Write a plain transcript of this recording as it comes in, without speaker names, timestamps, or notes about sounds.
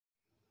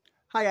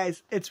Hi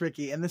guys, it's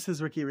Ricky, and this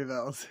is Ricky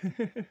Reveals.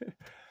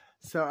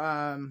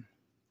 So,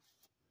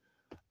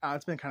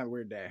 it's been kind of a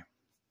weird day.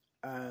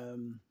 I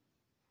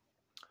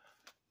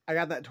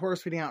got that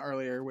Taurus reading out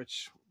earlier,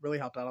 which really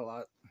helped out a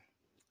lot. I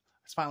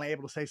was finally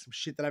able to say some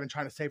shit that I've been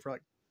trying to say for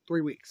like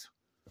 3 weeks.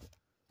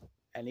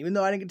 And even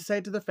though I didn't get to say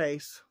it to the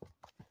face,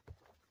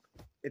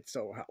 it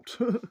still helped.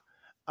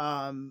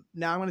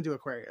 Now I'm going to do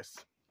Aquarius.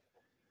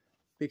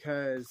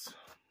 Because,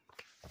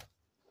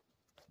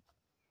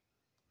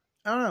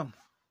 I don't know.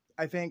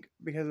 I think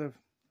because of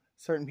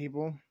certain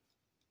people,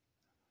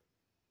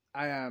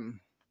 I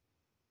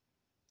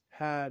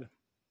had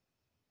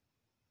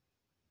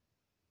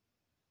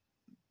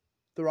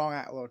the wrong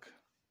outlook.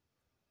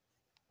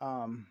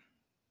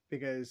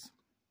 Because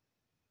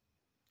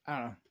I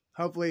don't know.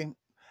 Hopefully,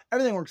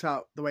 everything works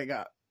out the way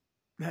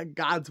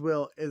God's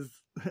will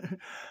is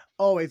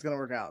always gonna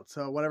work out.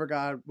 So whatever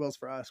God wills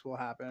for us will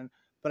happen.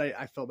 But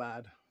I feel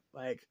bad.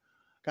 Like,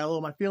 got a little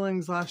of my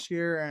feelings last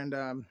year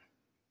and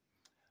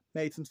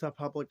made some stuff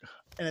public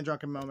in a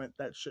drunken moment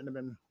that shouldn't have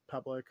been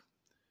public.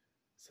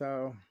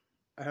 So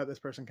I hope this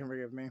person can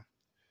forgive me.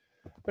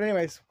 But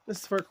anyways, this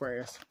is for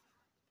Aquarius.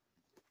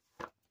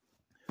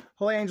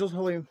 Holy angels,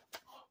 Holy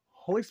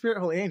Spirit,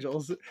 holy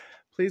angels,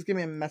 please give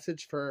me a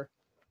message for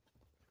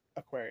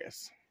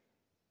Aquarius.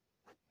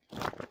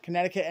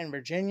 Connecticut and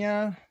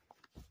Virginia.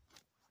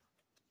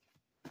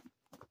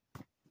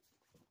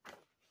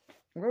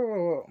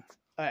 Whoa.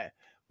 Alright,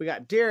 we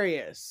got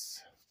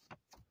Darius.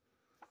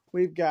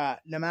 We've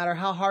got, no matter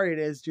how hard it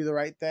is, do the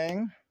right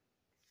thing.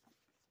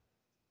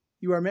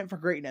 You are meant for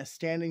greatness.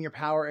 Stand in your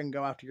power and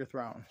go after your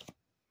throne.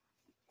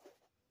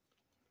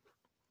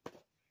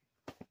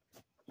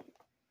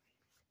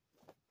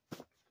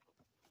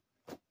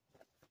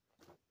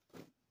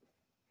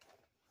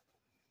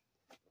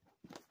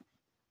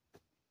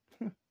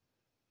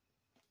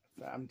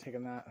 I'm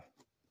taking that.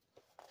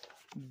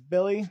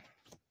 Billy.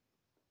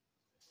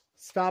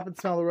 Stop and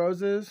smell the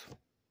roses.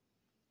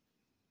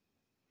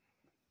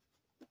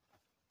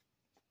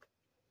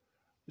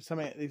 Some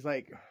of these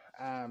like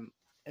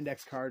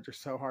index cards are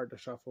so hard to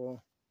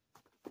shuffle.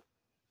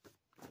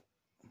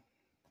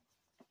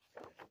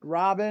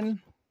 Robin.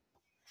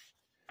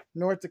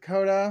 North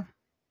Dakota.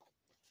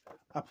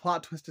 A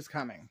plot twist is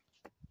coming.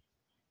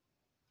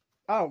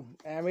 Oh,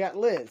 and we got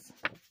Liz.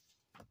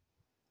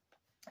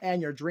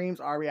 And your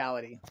dreams are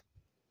reality.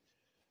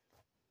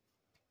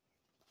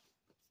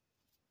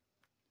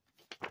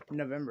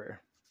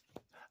 November.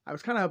 I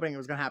was kind of hoping it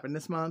was going to happen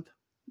this month,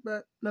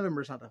 but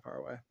November's not that far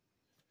away.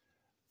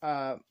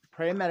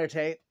 Pray and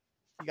meditate.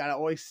 You got to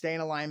always stay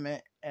in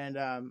alignment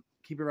and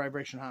keep your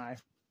vibration high.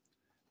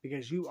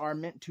 Because you are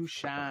meant to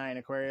shine,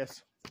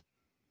 Aquarius.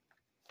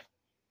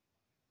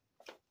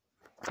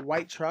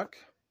 White truck.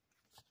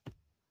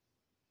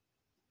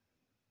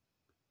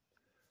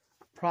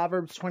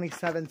 Proverbs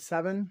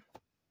 27:7.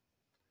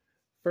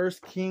 1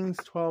 Kings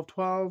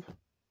 12:12.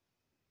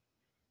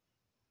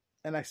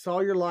 And I saw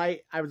your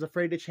light. I was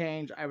afraid to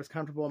change. I was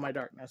comfortable in my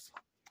darkness.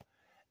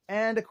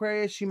 And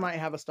Aquarius, you might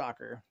have a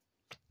stalker.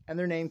 And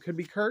their name could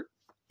be Kurt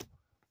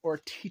or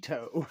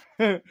Tito.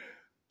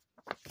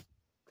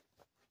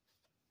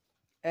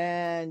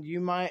 And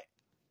you might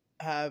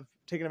have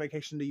taken a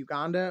vacation to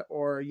Uganda,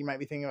 or you might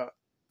be thinking about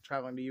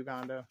traveling to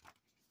Uganda.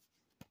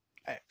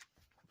 Okay.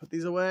 Put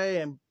these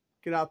away and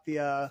get out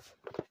the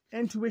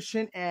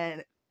Intuition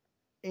and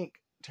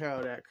Ink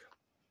Tarot deck.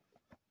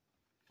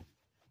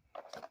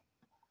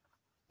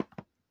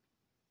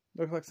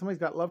 Looks like somebody's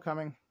got love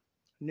coming.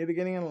 New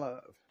beginning in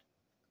love.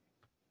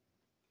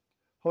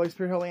 Holy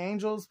Spirit, holy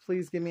angels,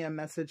 please give me a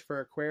message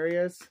for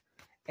Aquarius.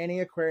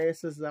 Any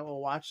Aquariuses that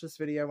will watch this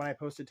video when I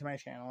post it to my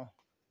channel.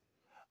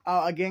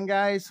 Again,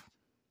 guys,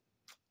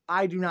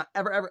 I do not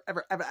ever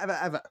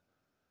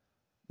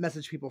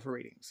message people for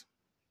readings.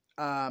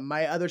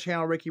 My other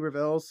channel, Ricky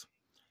Reveals,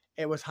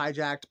 it was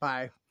hijacked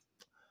by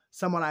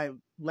someone I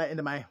let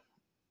into my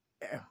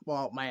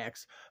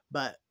ex,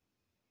 but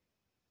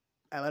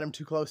I let him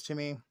too close to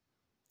me,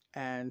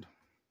 and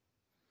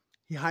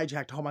he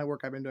hijacked all my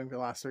work I've been doing for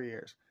the last 3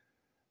 years.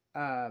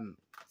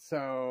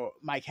 So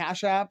my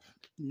Cash App,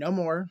 no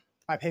more.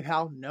 My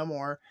PayPal, no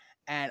more.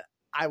 And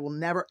I will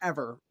never,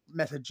 ever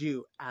message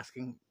you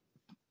asking,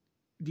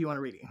 do you want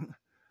a reading?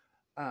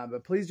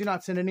 But please do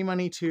not send any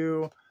money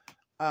to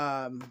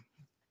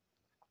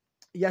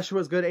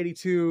Yeshua's Good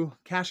 82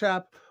 Cash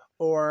App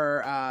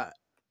or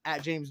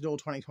at James Newell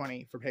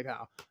 2020 for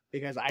PayPal,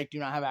 because I do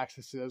not have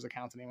access to those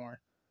accounts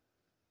anymore.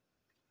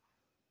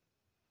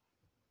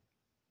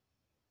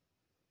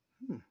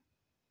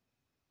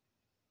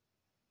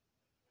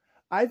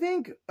 I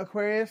think,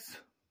 Aquarius,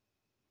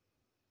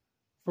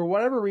 for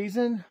whatever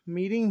reason,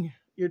 meeting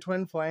your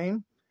twin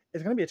flame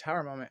is going to be a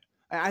tower moment.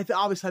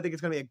 Obviously, I think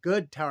it's going to be a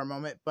good tower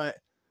moment, but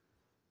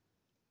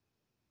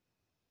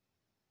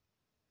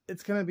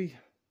it's going to be,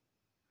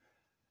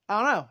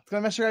 I don't know, it's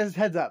going to mess your guys'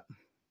 heads up.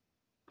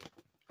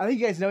 I think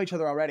you guys know each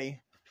other already.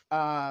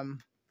 But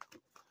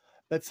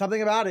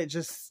something about it,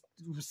 just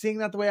seeing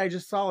that the way I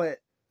just saw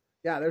it,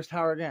 yeah, there's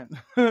tower again.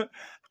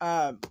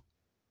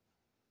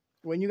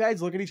 when you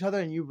guys look at each other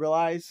and you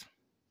realize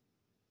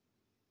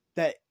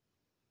that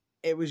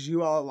it was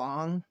you all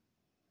along,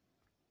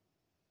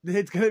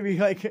 it's going to be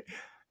like,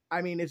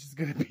 I mean, it's just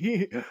going to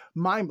be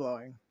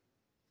mind-blowing.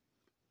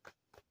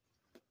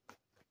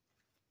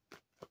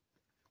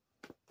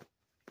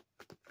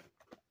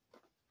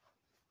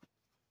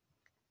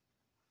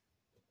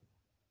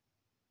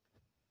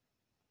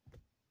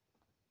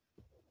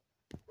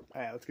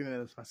 All right, let's get into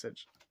this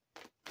message.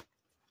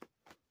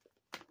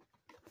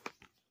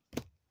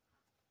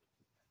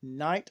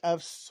 Knight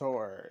of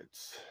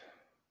Swords.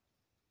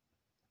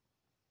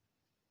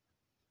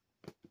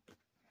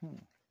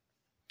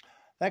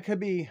 That could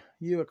be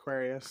you,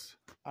 Aquarius.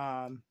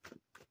 For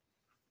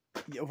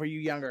you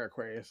younger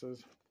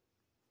Aquariuses.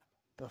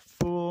 The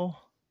Fool.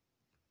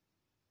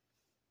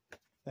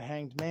 The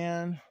Hanged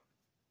Man.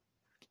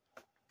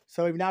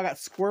 So we've now got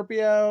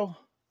Scorpio,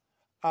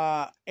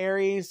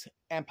 Aries,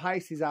 and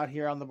Pisces out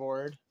here on the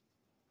board.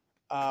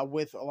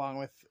 Along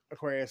with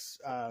Aquarius,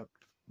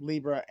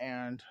 Libra,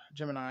 and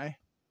Gemini.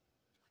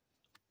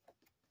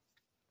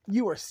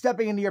 You are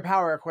stepping into your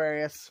power,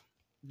 Aquarius.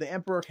 The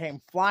Emperor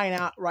came flying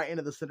out right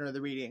into the center of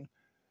the reading.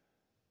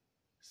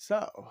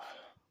 So,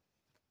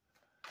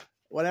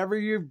 whatever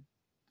you're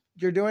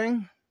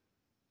doing,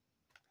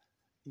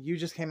 you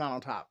just came out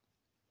on top.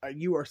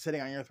 You are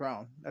sitting on your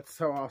throne. That's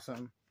so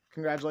awesome.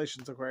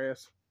 Congratulations,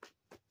 Aquarius.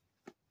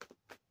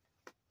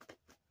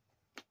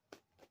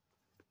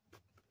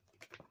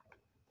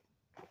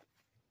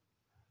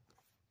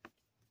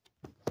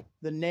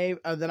 The Knight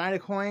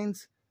of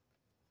Coins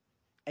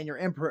and your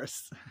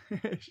Empress.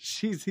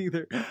 She's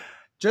either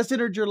just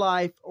entered your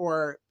life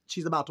or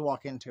she's about to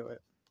walk into it.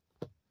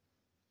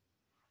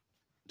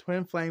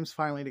 Twin flames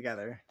finally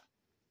together.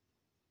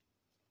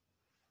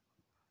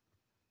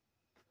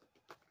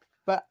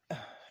 But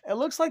it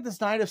looks like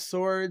this Knight of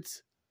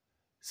Swords.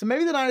 So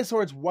maybe the Knight of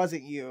Swords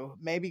wasn't you.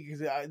 Maybe because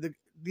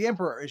the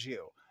Emperor is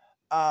you.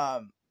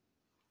 So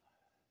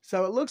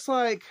it looks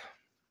like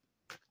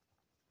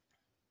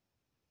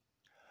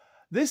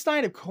this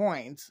Knight of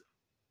Coins,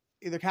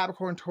 either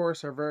Capricorn,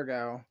 Taurus, or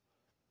Virgo,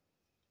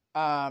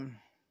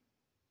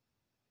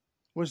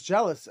 was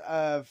jealous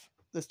of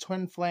this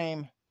twin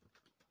flame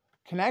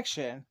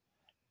connection,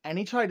 and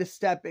he tried to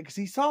step in because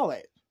he saw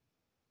it.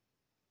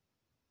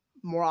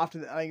 More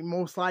often,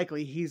 most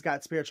likely, he's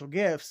got spiritual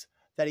gifts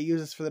that he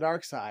uses for the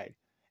dark side,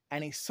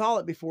 and he saw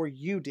it before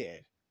you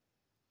did,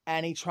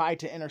 and he tried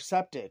to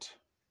intercept it.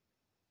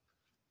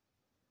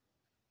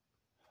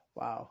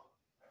 Wow.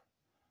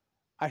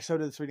 I so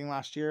did this reading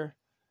last year,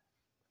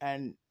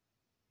 and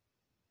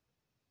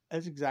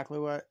that's exactly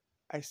what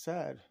I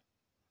said.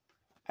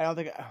 I don't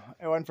think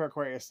it wasn't for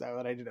Aquarius though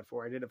that I did it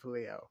for. I did it for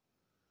Leo.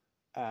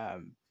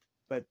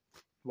 But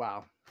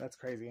wow, that's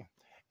crazy.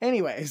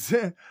 Anyways,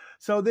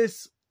 so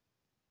this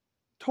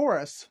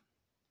Taurus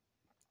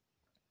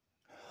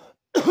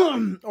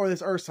or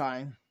this Earth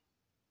sign,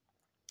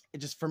 it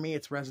just, for me,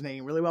 it's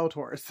resonating really well with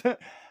Taurus,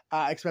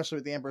 especially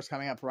with the Empress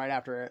coming up right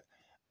after it.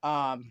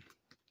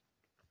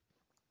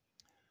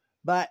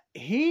 But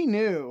he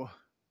knew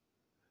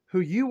who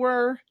you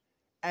were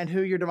and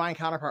who your divine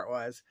counterpart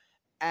was.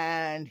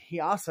 And he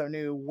also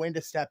knew when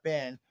to step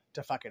in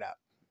to fuck it up.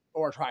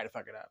 Or try to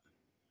fuck it up.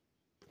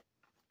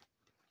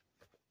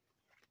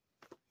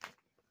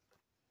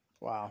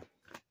 Wow.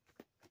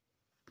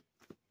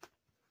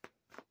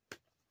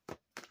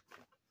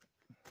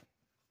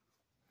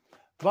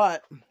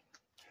 But,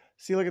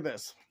 see, look at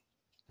this.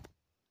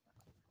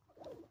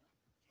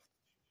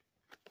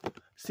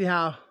 See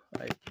how,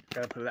 I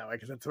gotta put it that way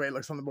because that's the way it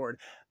looks on the board.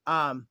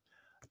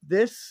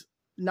 This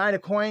Knight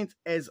of Coins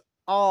is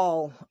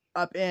all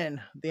up in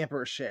the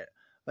Emperor's shit.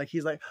 Like,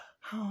 he's like,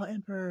 oh,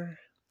 Emperor,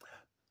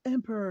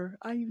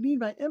 I need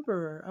my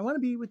Emperor. I want to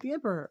be with the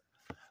Emperor.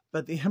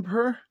 But the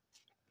Emperor,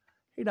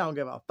 he don't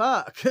give a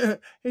fuck.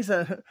 He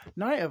said,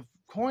 Knight of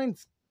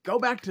Coins, go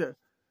back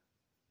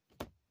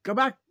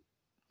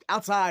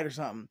outside or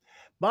something.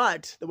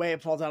 But the way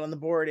it falls out on the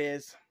board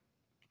is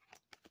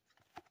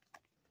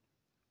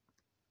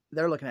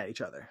they're looking at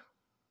each other.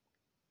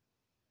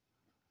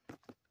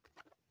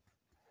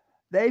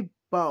 They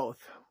both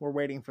were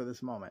waiting for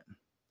this moment.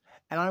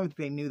 And I don't think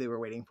they knew they were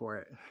waiting for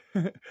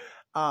it.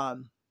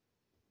 But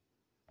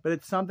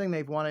it's something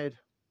they've wanted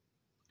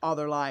all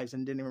their lives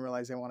and didn't even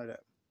realize they wanted it.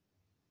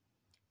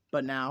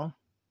 But now,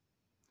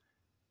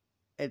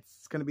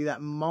 it's going to be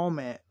that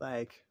moment,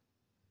 like,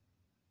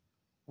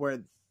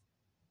 where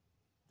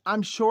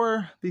I'm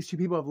sure these two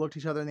people have looked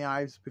each other in the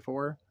eyes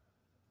before.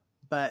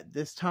 But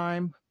this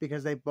time,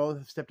 because they both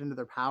have stepped into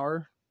their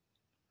power,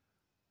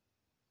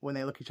 when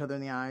they look each other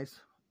in the eyes,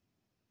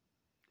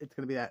 it's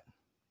going to be that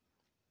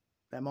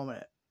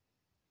moment.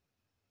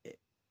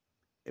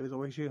 It was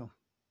always you.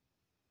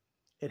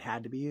 It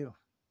had to be you.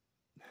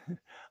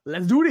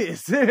 Let's do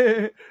this.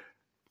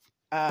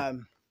 Wow,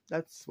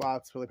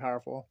 it's really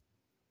powerful.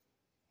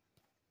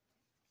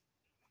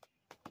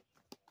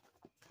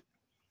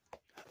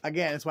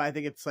 Again, that's why I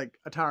think it's like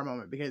a tower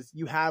moment, because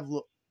you have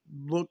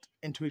looked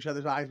into each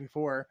other's eyes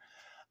before,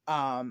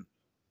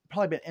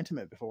 probably been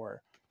intimate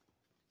before.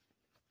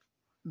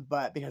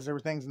 but because there were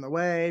things in the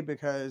way,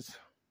 because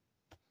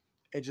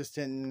it just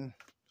didn't,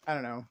 I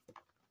don't know.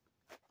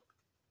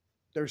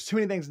 There's too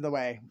many things in the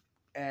way,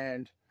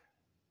 and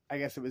I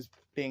guess it was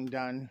being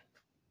done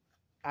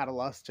out of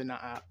lust and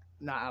not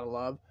out of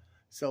love.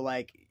 So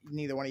like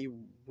neither one of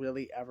you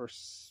really ever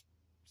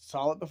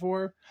saw it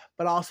before,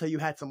 but also you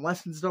had some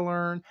lessons to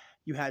learn,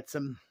 you had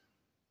some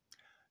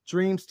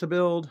dreams to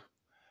build,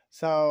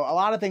 so a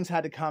lot of things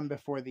had to come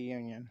before the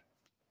union.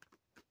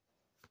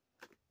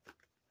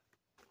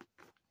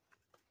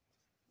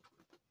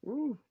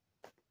 Ooh.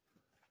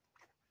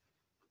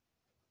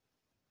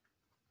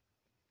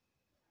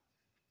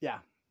 Yeah.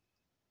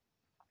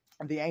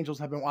 The angels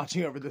have been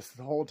watching over this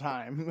the whole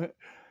time.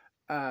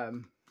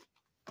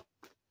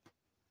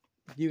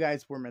 You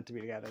guys were meant to be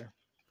together,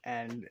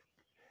 and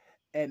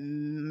it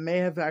may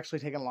have actually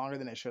taken longer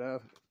than it should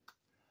have,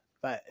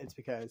 but it's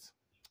because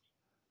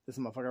this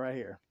motherfucker right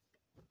here.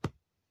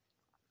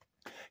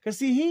 Because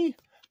see, he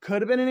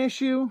could have been an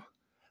issue,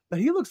 but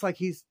he looks like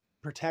he's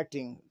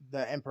protecting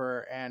the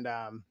emperor and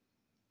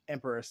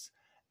empress,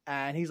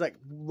 and he's like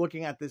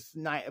looking at this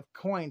knight of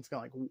coins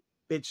going like,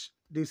 bitch,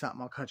 do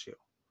something, I'll cut you.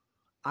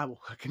 I will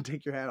fucking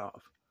take your head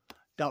off.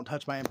 Don't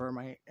touch my emperor,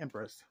 my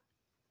empress.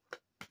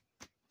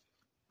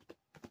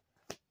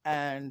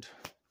 And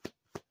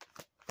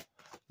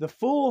the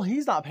fool,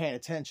 he's not paying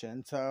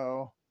attention,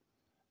 so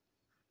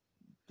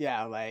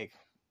yeah, like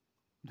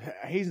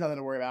he's nothing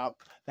to worry about.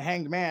 The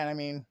hanged man, I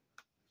mean,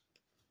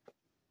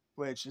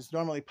 which is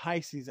normally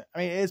Pisces, I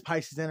mean, it is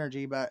Pisces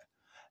energy, but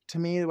to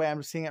me, the way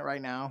I'm seeing it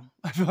right now,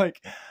 I feel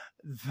like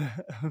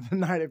the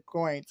Knight of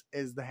Coins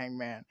is the hanged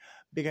man,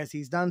 because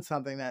he's done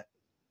something that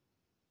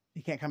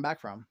he can't come back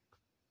from.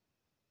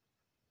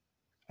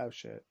 Oh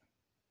shit.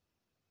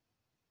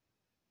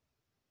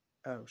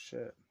 Oh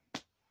shit.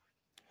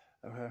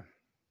 Okay.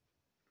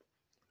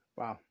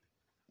 Wow.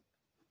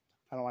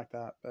 I don't like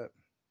that, but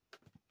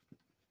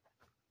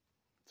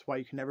that's why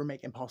you can never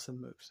make impulsive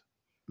moves,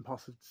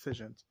 impulsive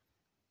decisions,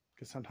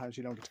 because sometimes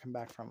you don't get to come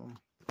back from them.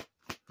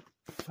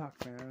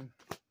 Fuck, man.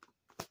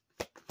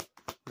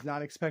 Was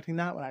not expecting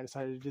that when I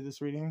decided to do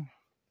this reading.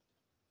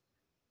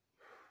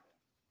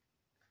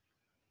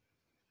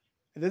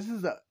 If this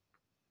is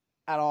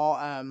at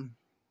all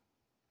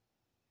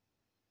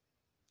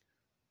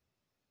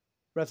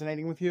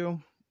resonating with you,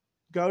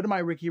 go to my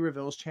Ricky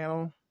Reveals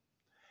channel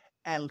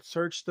and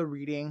search the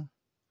reading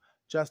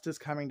Justice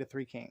Coming to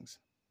Three Kings.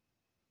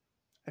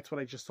 That's what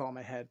I just saw in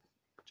my head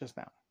just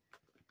now.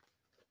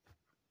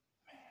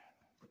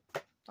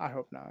 Man. I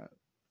hope not.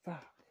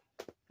 Fuck.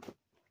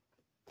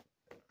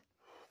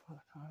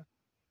 Fuck God.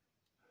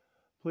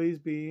 Please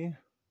be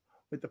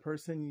with the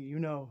person you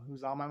know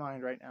who's on my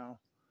mind right now.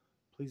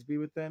 Please be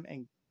with them,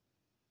 and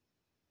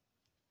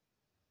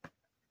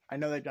I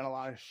know they've done a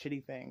lot of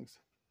shitty things,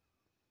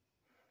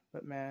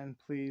 but man,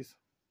 please.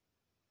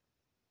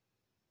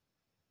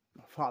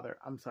 Father,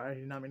 I'm sorry, I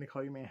did not mean to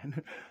call you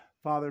man.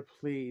 Father,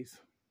 please.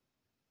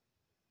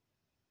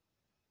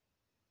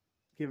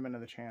 Give him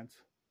another chance.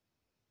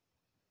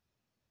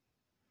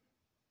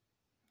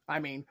 I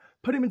mean,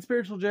 put him in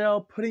spiritual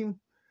jail, put him,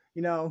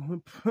 you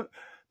know, put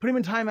him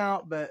in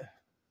timeout, but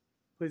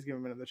please give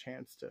him another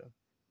chance to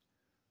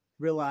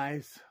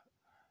realize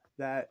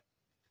that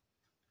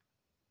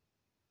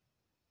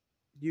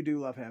you do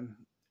love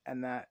him,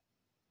 and that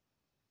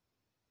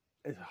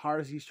as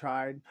hard as he's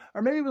tried,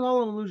 or maybe it was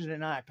all an illusion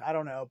and act, I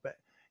don't know, but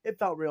it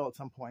felt real at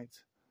some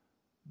points.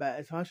 But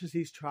as much as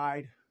he's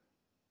tried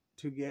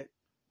to get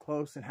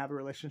close and have a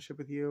relationship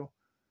with you,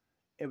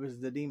 it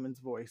was the demon's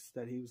voice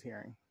that he was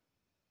hearing.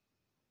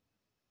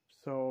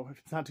 So if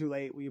it's not too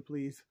late, will you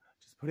please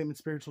just put him in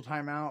spiritual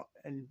timeout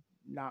and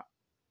not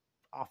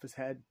off his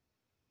head?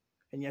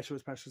 In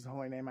Yeshua's precious and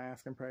holy name, I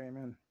ask and pray,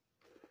 amen.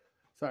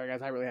 Sorry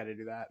guys, I really had to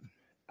do that.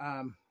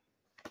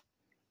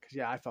 Because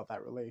yeah, I felt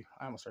that really,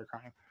 I almost started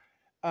crying.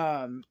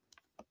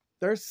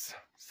 There's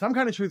some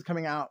kind of truth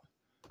coming out.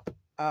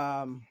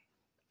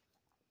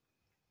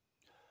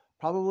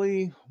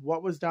 Probably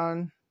what was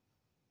done.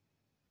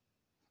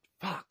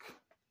 Fuck.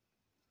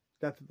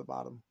 Death at the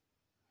bottom.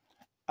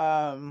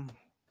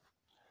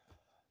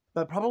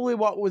 But probably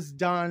what was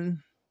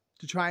done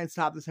to try and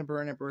stop this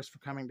emperor and empress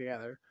from coming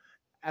together.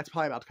 That's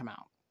probably about to come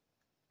out.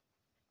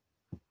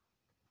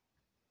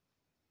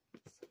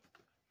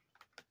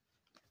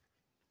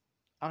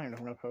 I don't even know if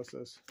I'm going to post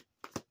this.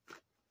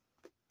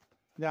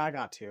 Yeah, I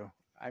got to.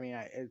 I mean,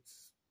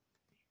 it's...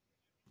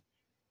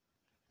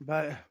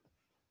 But...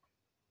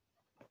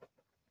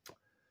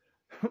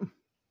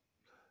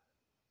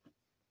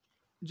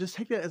 just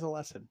take it as a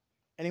lesson.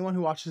 Anyone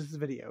who watches this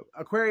video,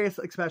 Aquarius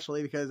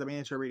especially, because I mean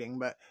it's your reading,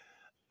 but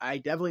I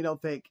definitely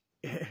don't think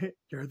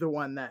you're the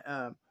one that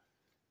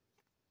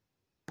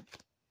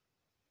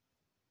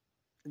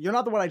you're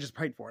not the one I just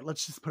prayed for.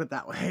 Let's just put it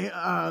that way.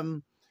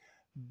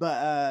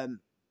 But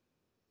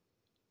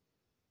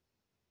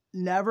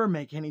never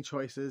make any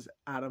choices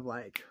out of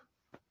like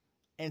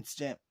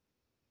instant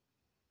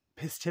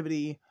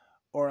pistivity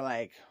or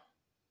like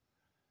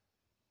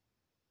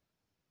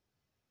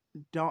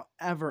don't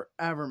ever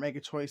make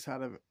a choice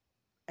out of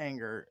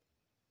anger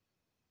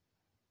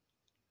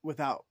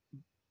without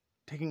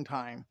taking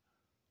time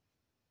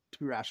to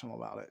be rational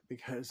about it,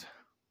 because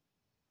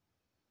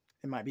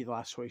it might be the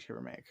last choice you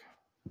ever make.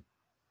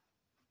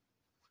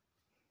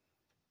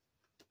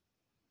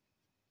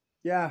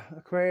 Yeah,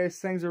 Aquarius,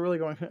 things are really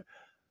going.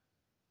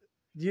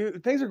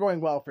 Things are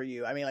going well for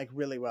you. I mean, like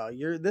really well.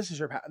 This is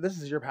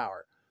your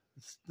power.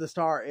 The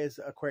star is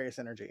Aquarius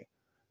energy.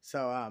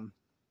 So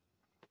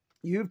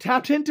you've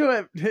tapped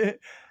into it.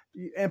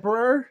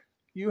 Emperor,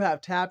 you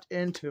have tapped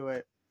into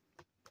it.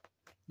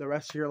 The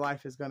rest of your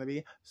life is going to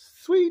be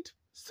sweet,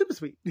 super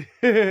sweet.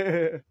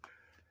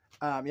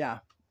 Yeah,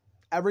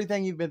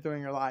 everything you've been through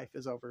in your life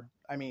is over.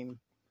 I mean,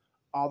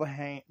 all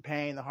the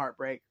pain, the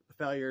heartbreak, the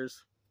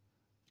failures,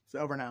 it's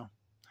over now.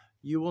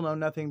 You will know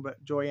nothing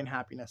but joy and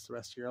happiness the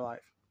rest of your life.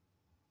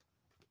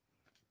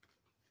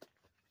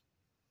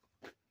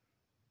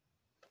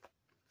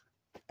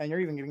 And you're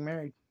even getting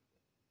married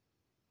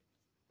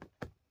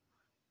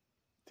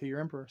to your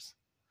empress.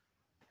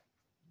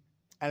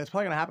 And it's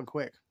probably going to happen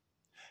quick.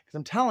 Because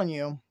I'm telling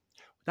you,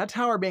 with that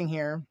tower being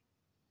here,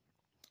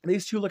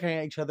 these two looking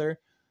at each other,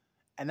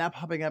 and that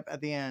popping up at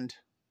the end,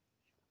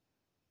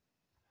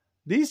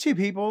 these two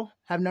people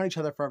have known each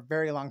other for a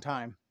very long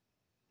time.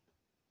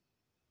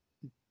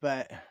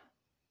 But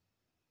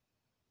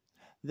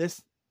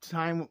this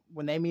time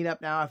when they meet up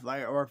now,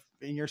 or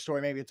in your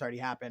story, maybe it's already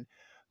happened.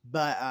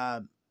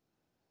 But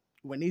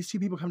when these two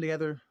people come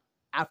together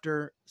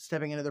after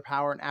stepping into their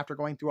power and after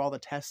going through all the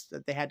tests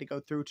that they had to go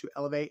through to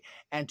elevate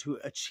and to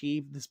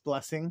achieve this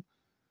blessing,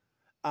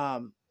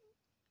 that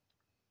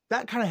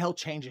kind of hell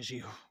changes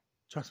you.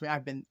 Trust me,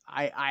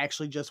 I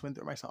actually just went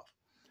through it myself.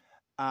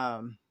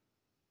 Actually,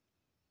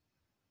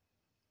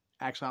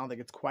 I don't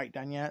think it's quite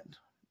done yet,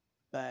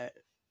 but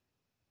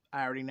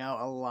I already know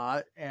a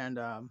lot, and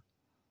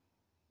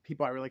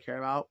people I really care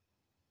about,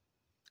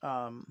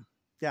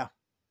 yeah,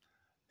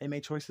 they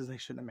made choices they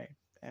shouldn't have made,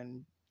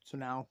 and so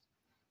now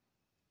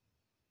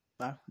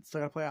it's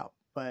still gotta play out.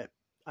 But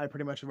I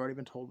pretty much have already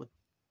been told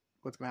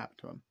what's gonna happen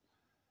to him,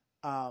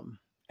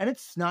 and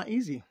it's not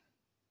easy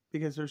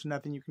because there's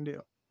nothing you can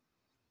do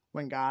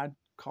when God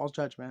calls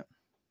judgment.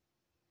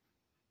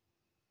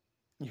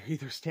 You're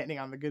either standing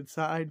on the good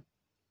side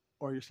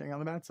or you're standing on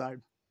the bad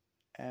side,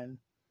 and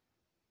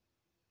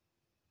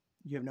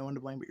you have no one to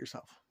blame but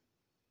yourself.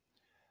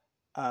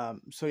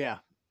 So yeah,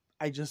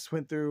 I just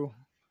went through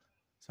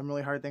some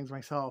really hard things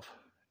myself,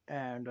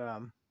 and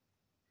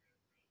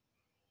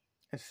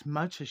as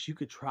much as you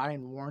could try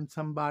and warn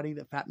somebody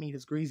that fat meat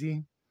is greasy,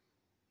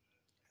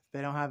 if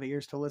they don't have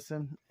ears to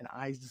listen and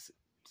eyes to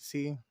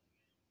see,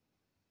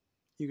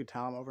 you could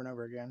tell them over and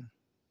over again,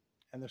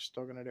 and they're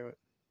still going to do it.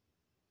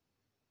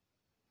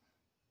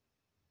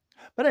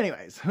 But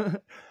anyways,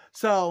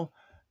 so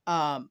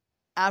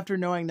after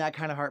knowing that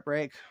kind of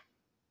heartbreak,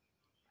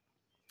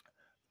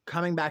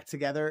 coming back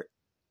together,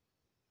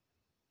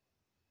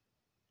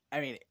 I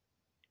mean,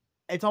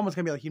 it's almost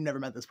going to be like you've never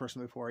met this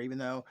person before, even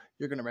though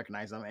you're going to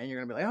recognize them and you're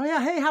going to be like, oh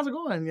yeah, hey, how's it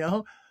going? You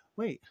know,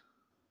 wait,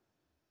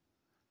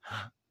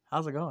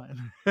 how's it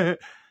going?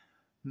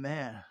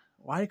 Man,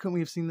 why couldn't we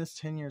have seen this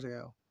 10 years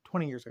ago,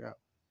 20 years ago?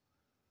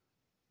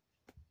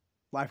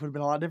 Life would have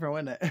been a lot different,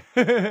 wouldn't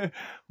it?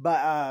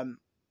 But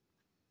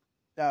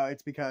no,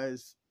 it's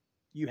because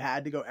you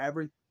had to go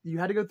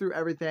through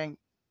everything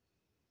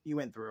you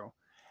went through,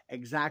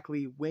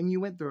 exactly when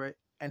you went through it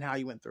and how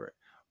you went through it,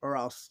 or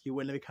else you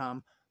wouldn't have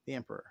become the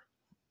emperor.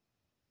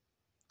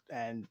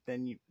 And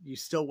then you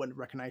still wouldn't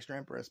recognize your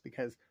empress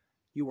because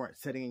you weren't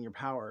sitting in your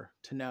power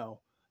to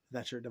know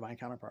that's your divine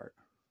counterpart.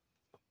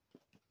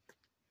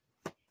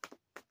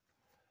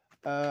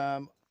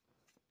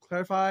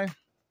 Clarify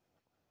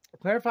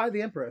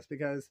the empress,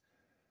 because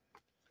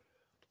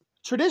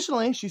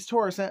traditionally she's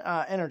Taurus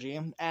energy,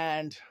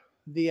 and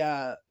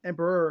the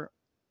emperor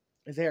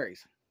is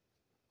Aries.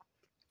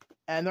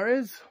 And there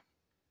is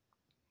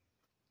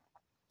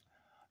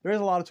a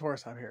lot of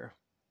Taurus out here.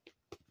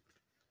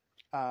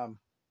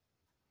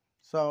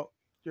 So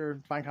your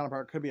divine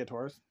counterpart could be a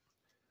Taurus.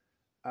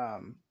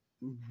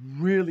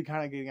 Really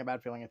kind of getting a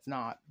bad feeling it's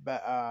not,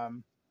 but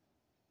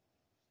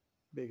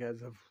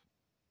because of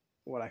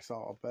what I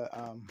saw. But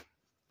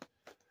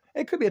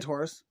it could be a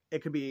Taurus.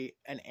 It could be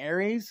an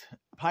Aries,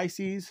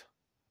 Pisces,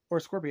 or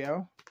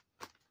Scorpio,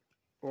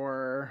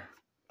 or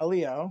a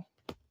Leo.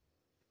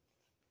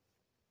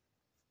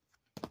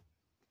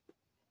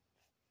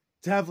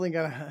 Definitely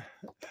gonna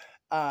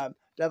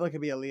definitely could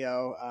be a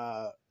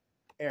Leo,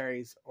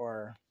 Aries,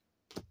 or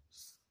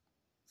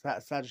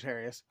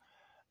Sagittarius,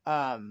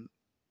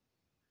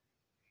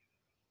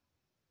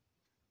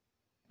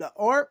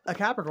 or a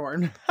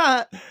Capricorn.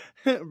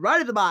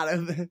 Right at the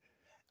bottom,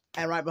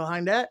 and right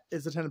behind that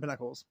is the Ten of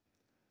Pentacles.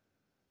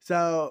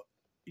 So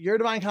your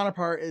divine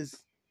counterpart is,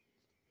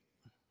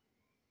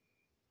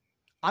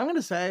 I'm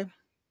gonna say,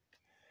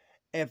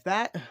 if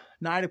that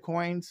Knight of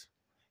Coins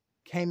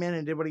came in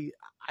and did what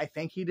I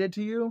think he did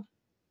to you,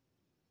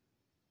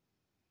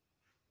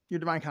 your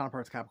divine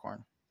counterpart's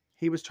Capricorn.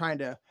 He was trying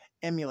to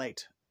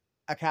emulate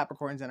a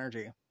Capricorn's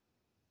energy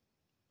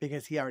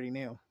because he already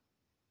knew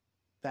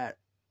that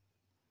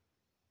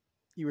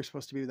you were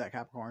supposed to be with that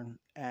Capricorn,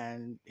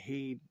 and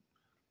he,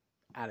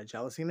 out of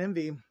jealousy and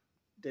envy,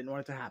 didn't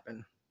want it to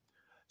happen.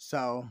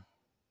 So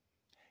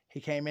he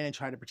came in and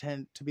tried to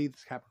pretend to be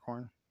this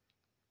Capricorn.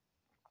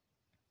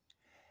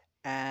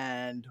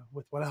 And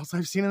with what else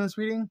I've seen in this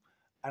reading,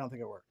 I don't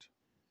think it worked.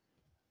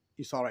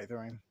 You saw right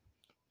through him.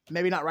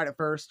 Maybe not right at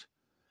first,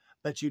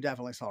 but you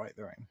definitely saw right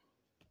through him.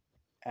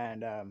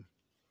 And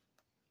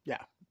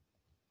yeah,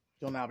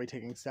 you'll now be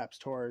taking steps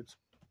towards,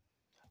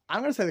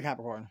 I'm going to say the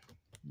Capricorn,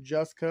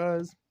 just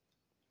because,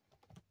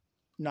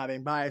 not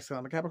being biased because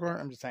I'm a Capricorn,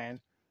 I'm just saying,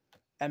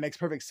 it makes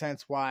perfect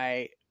sense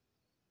why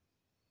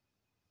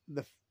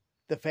the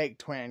fake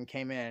twin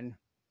came in,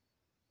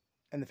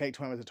 and the fake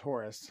twin was a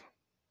Taurus,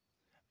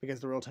 because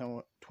the real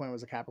twin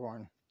was a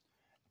Capricorn.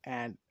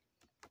 And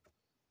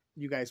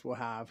you guys will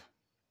have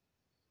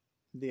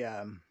the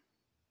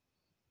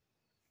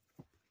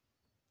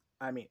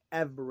I mean,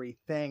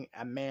 everything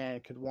a man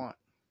could want,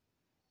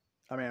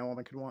 a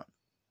woman could want.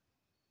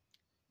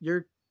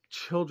 Your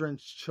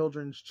children's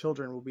children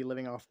will be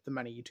living off the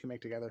money you two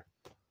make together.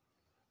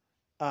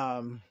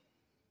 But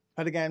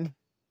again,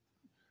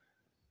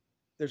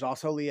 there's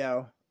also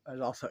Leo,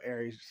 there's also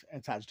Aries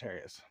and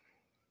Sagittarius.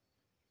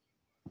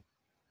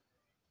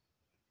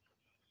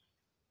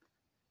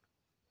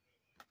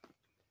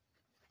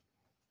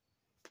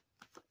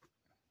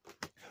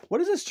 What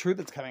is this truth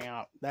that's coming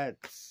out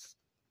that's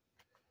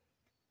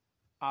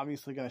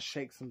obviously going to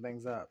shake some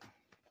things up?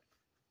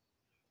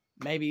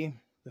 Maybe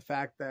the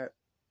fact that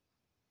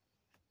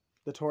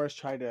the Taurus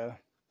tried to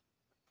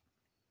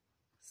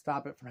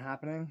stop it from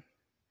happening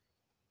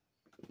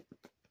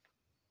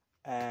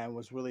and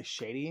was really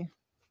shady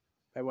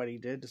by what he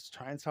did to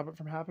try and stop it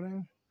from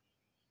happening.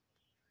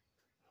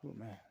 Oh,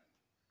 man.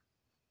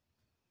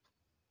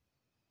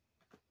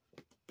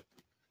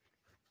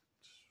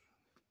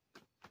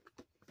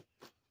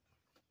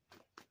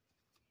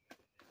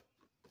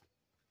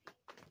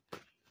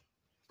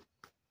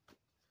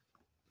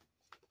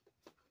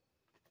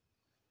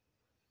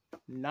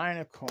 Nine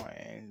of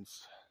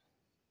Coins.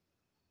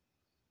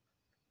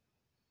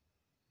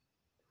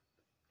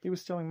 He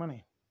was stealing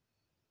money.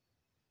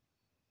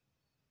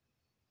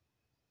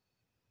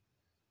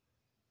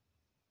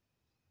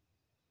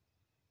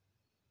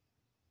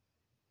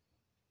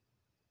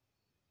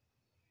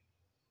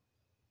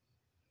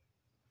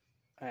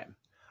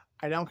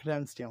 I don't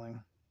condone stealing.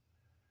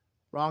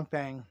 Wrong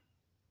thing.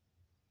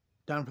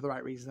 Done for the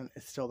right reason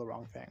is still the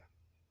wrong thing.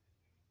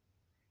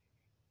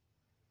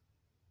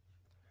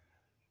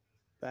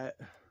 But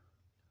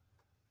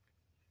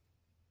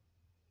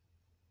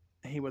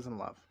he was in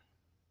love.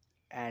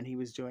 And he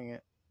was doing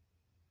it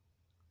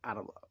out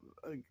of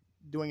love.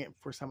 Doing it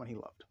for someone he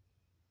loved.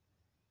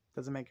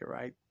 Doesn't make it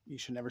right. You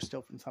should never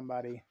steal from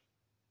somebody.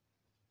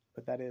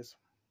 But that is.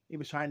 He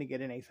was trying to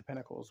get an Ace of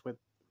Pentacles with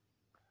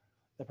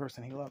the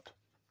person he loved.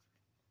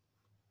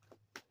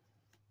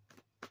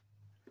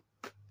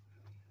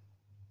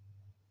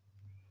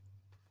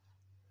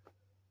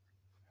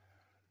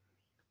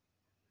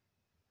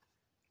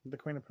 The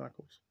Queen of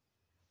Pentacles.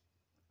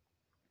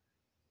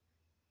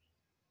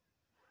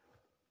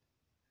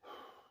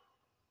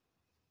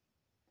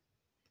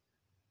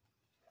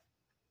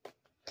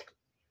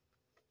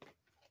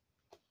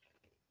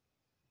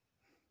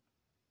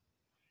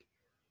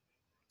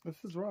 This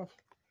is rough.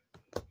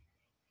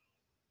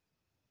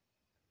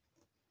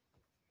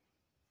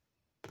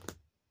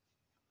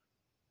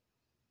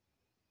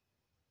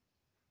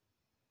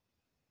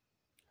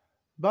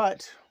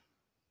 But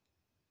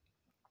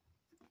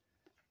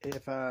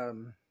if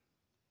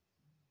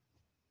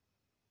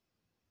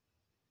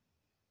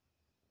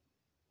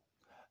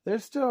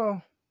there's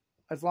still,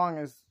 as long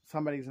as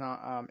somebody's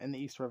not in the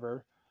East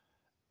River,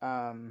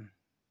 there's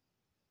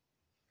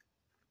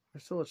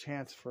still a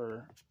chance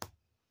for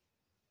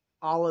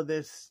all of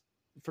this,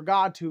 for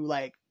God to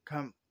like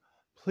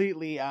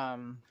completely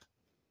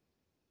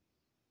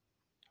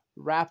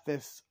wrap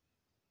this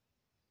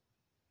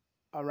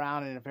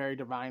around in a very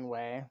divine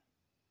way,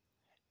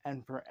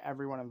 and for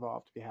everyone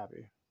involved to be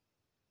happy.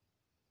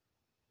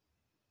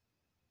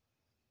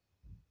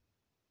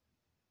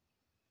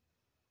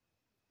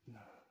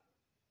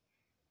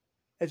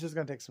 It's just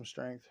going to take some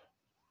strength.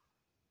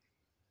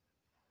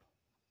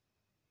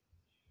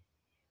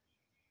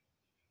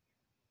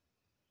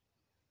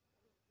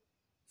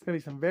 It's going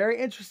to be some very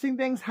interesting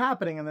things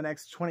happening in the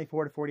next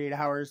 24 to 48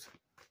 hours.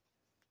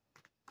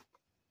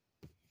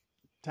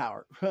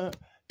 Tower.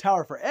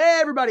 Tower for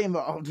everybody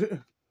involved.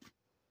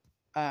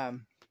 What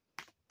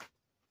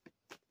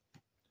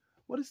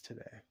is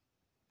today?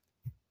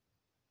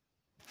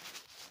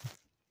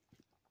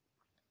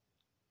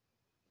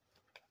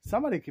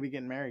 Somebody could be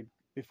getting married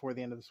before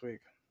the end of this week.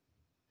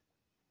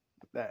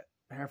 That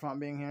Hierophant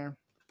being here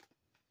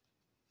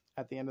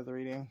at the end of the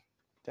reading,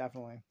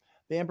 definitely.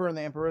 The Emperor and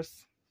the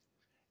Empress,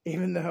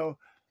 even though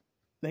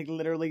they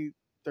literally,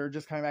 they're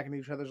just coming back into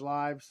each other's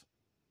lives,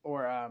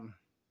 or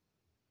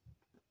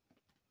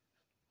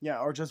yeah,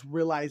 or just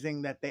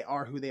realizing that they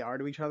are who they are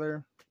to each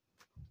other.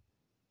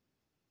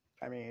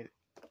 I mean,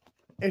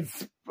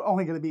 it's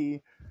only going to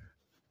be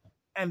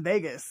And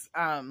Vegas,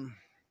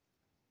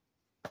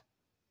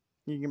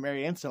 you can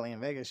marry instantly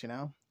in Vegas, you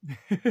know?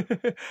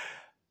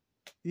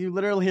 You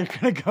literally are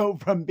going to go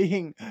from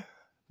being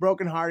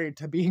brokenhearted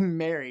to being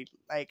married,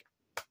 like,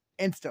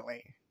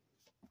 instantly.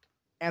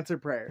 Answer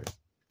prayers.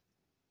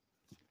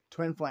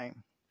 Twin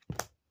flame.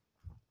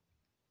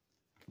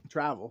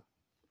 Travel.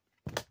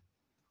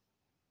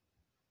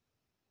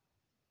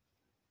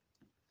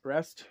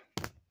 Rest.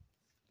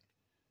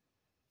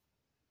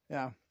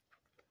 Yeah.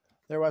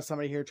 There was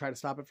somebody here trying to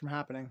stop it from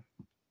happening.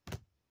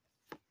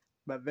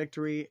 But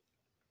victory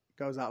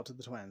goes out to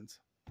the twins.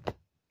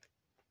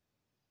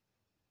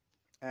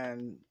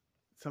 And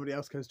somebody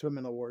else goes to a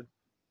mental ward.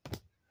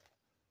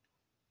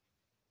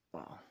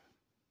 Wow.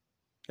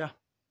 Yeah.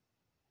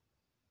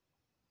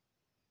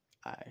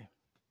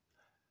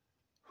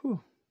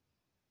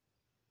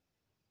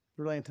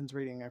 Really intense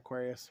reading,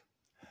 Aquarius.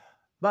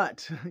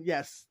 But,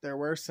 yes, there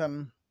were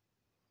some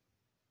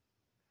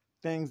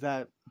things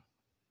that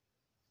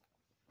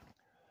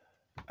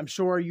I'm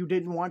sure you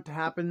didn't want to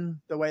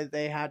happen the way that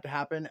they had to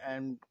happen,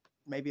 and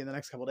maybe in the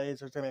next couple of days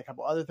there's going to be a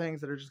couple other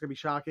things that are just going to be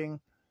shocking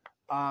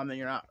that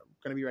you're not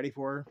going to be ready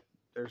for.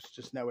 There's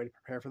just no way to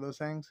prepare for those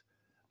things.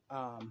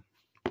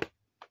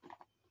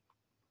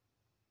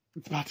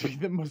 It's about to be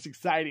the most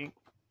exciting.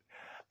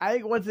 I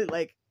think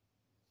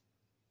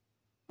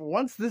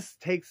once this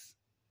takes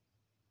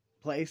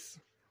place,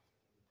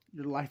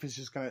 your life is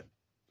just going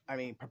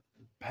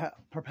to,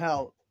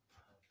 propel,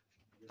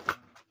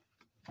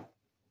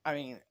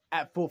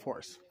 at full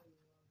force.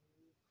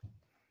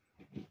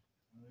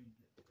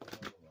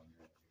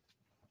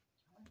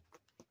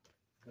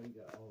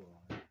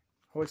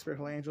 Holy Spirit,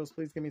 Holy Angels,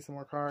 please give me some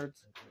more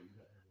cards.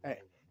 Hey,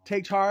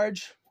 take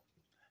charge,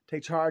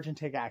 and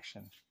take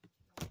action.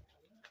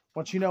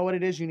 Once you know what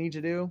it is you need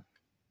to do,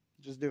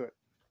 just do it.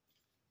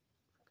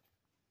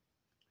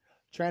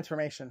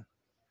 Transformation.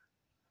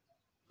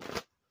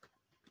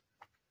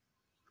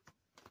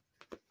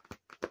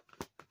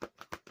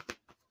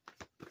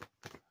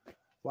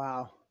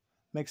 Wow.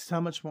 Makes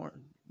so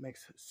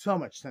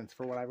much sense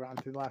for what I've gone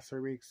through the last 3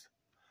 weeks.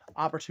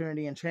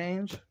 Opportunity and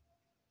change.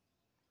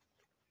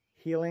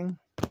 Healing.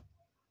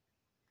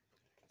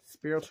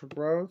 Spiritual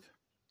growth.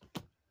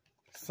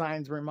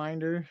 Signs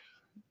reminder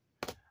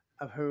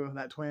of who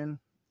that twin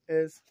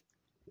is.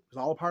 It was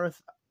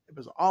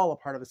all a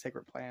part of a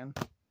sacred plan.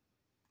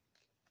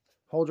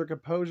 Hold your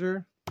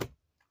composure.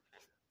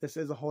 This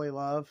is a holy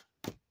love,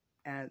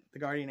 and the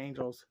guardian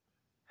angels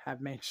have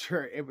made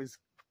sure it was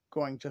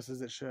going just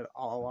as it should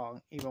all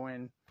along, even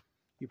when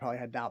you probably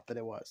had doubt that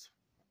it was.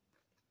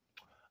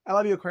 I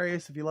love you,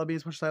 Aquarius. If you love me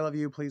as much as I love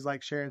you, please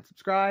like, share, and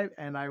subscribe,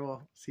 and I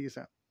will see you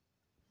soon.